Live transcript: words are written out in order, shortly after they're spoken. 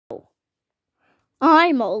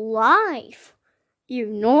I'm alive. You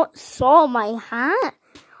not saw my hat?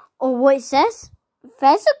 Oh, what's this?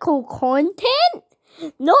 Physical content?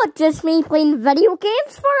 Not just me playing video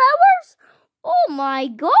games for hours? Oh my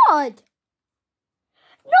god!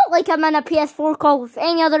 Not like I'm in a PS4 call with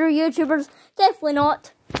any other YouTubers. Definitely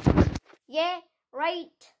not. Yeah, right.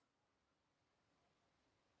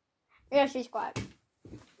 Yeah, she's quiet.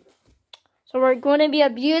 So we're going to be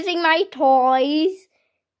abusing my toys.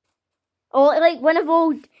 Oh, like one of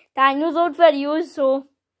old Daniel's old videos, so...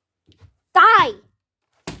 Die!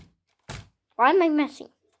 Why am I missing?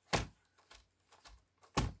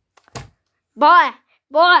 Boy!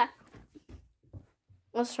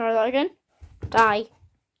 Let's try that again. Die.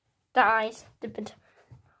 Die, stupid.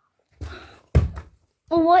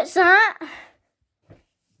 Oh, what's that?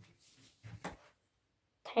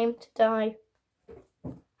 Time to die.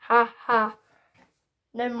 Ha ha.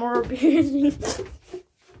 No more abusing.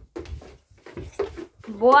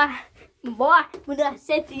 Boy, what did I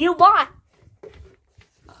say to you, boy?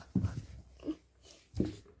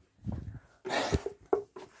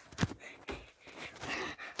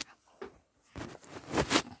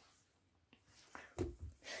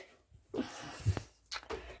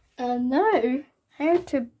 And now, how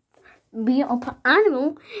to beat up an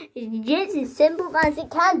animal is just as simple as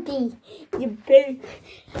it can be. You boo.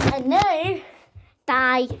 And now,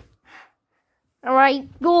 die.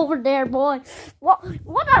 Alright, go over there, boy. What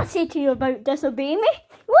did I say to you about disobeying me?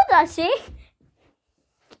 What did I say?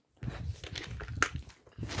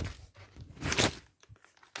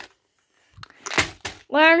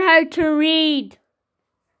 Learn how to read.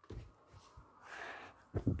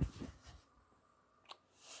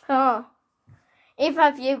 Huh.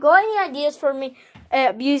 Have you got any ideas for me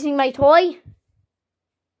abusing my toy?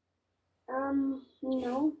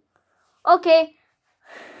 No. Okay.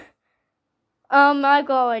 I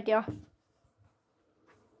got an idea.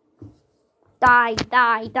 Die.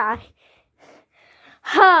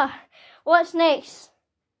 Huh. What's next?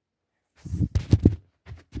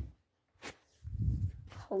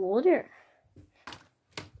 Hello there.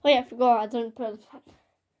 Oh yeah, I forgot I didn't put it.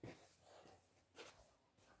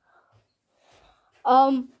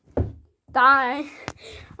 Die.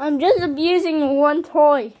 I'm just abusing one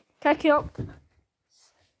toy. Pick it up.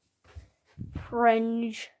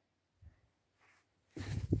 Cringe.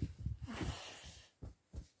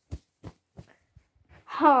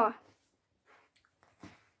 Huh.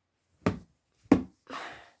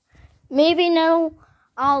 Maybe now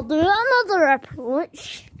I'll do another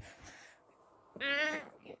approach.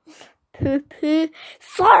 Poo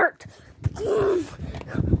fart.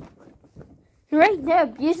 Right now,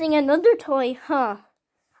 abusing another toy, huh?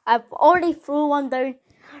 I've already thrown one down.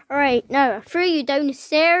 Alright, now I threw you down the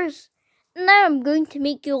stairs. Now I'm going to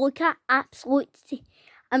make you look at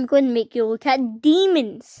I'm going to make you look at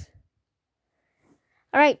demons.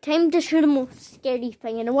 Alright, time to show the most scary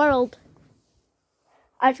thing in the world.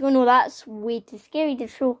 Actually, no, that's way too scary to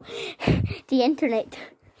show the internet.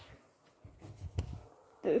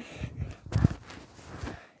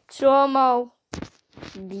 So I'll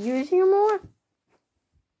abuse you more.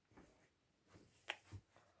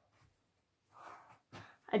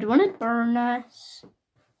 I don't want to burn this.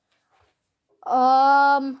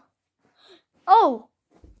 Oh,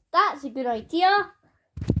 that's a good idea.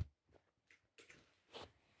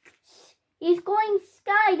 He's going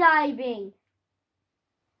skydiving.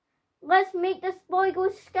 Let's make this boy go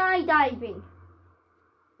skydiving.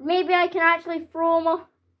 Maybe I can actually throw him off.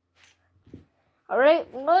 Alright,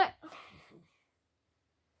 what?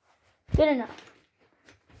 Good enough.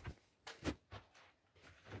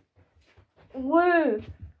 Woo!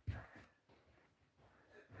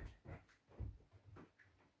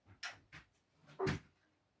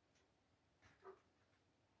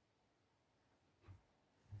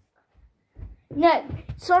 No,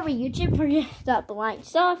 sorry YouTube for that blank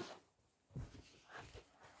stuff.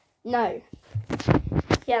 No.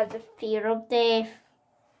 He has a fear of death.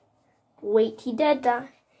 Wait, he did that.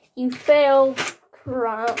 You fell.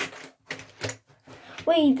 Crap.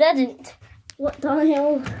 Wait, he didn't. What the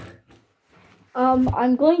hell?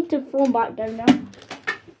 I'm going to throw him back down now.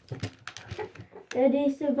 Did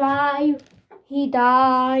he survive? He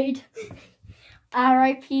died.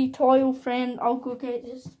 R.I.P. toil friend. I'll go get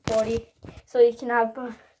his body so he can have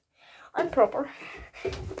a proper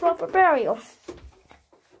burial.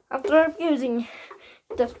 After abusing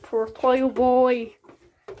this poor toil boy.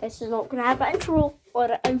 This is not going to have an intro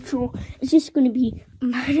or an outro. It's just going to be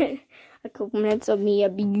a couple minutes of me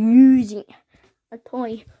abusing a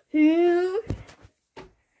toy.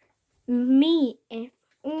 Me, if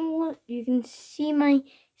you can see my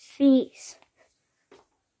face.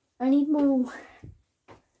 I need more.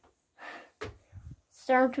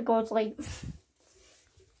 staring to God's light.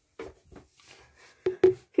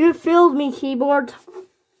 You failed me, keyboard.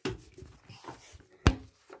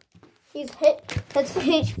 His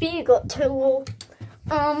HP got too low.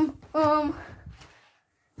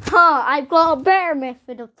 I've got a better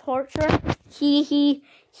method of torture. He.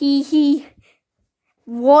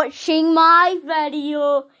 Watching my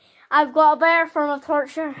video. I've got a better form of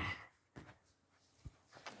torture.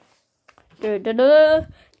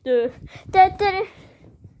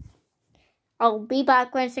 I'll be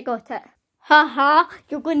back once I got it. Haha,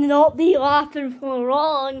 you're going to not be laughing for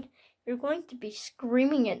long. You're going to be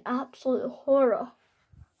screaming in absolute horror.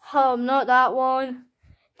 Not that one.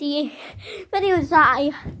 The videos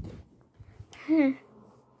that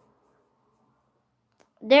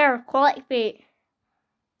they're clickbait.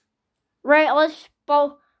 Right, let's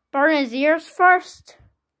burn his ears first.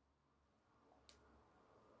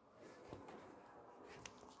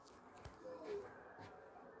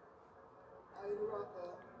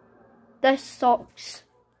 This sucks.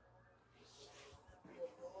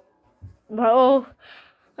 Well,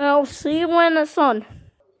 I'll see you when it's on.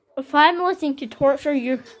 If I'm listening to torture,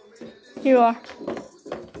 you are.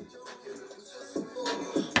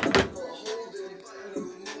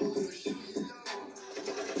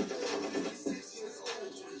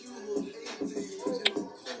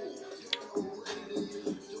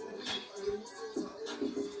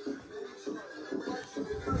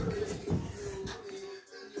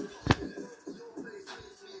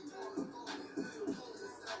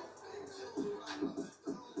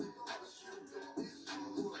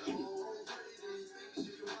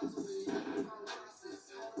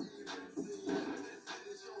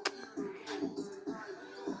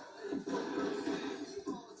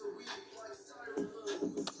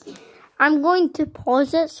 I'm going to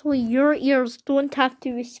pause it so your ears don't have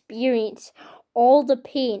to experience all the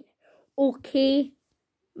pain. Okay?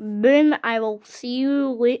 Boom, I will see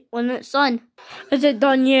you late when it's done. Is it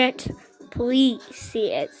done yet? Please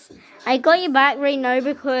say it. I got you back right now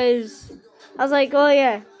because I was like, oh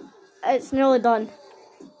yeah, it's nearly done.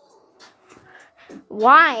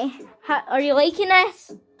 Why? Are you liking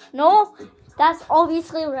this? No? That's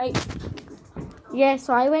obviously right. Yeah,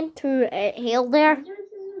 so I went to Hale there.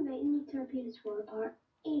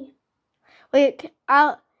 Wait,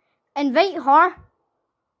 I'll invite her.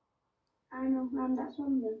 I know, that's what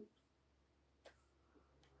I'm doing.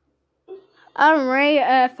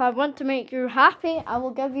 Alright, if I want to make you happy, I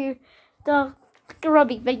will give you the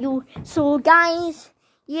grubby video. So guys,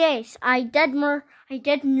 yes, I did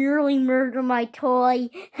nearly murder my toy.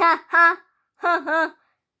 Ha ha ha ha.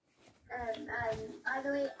 By the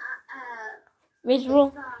way,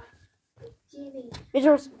 Visual. Jamie,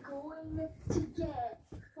 Visuals. I'm going to get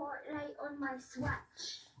Fortnite on my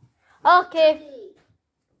Switch. Okay.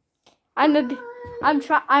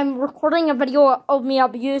 I'm recording a video of me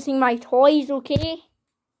abusing my toys, okay?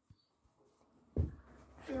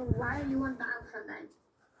 So why are you on Battlefront then?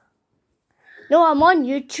 No, I'm on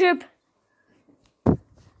YouTube.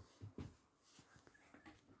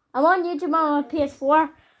 I'm on YouTube on my PS4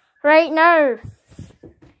 right now.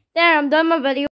 There, I'm done my video.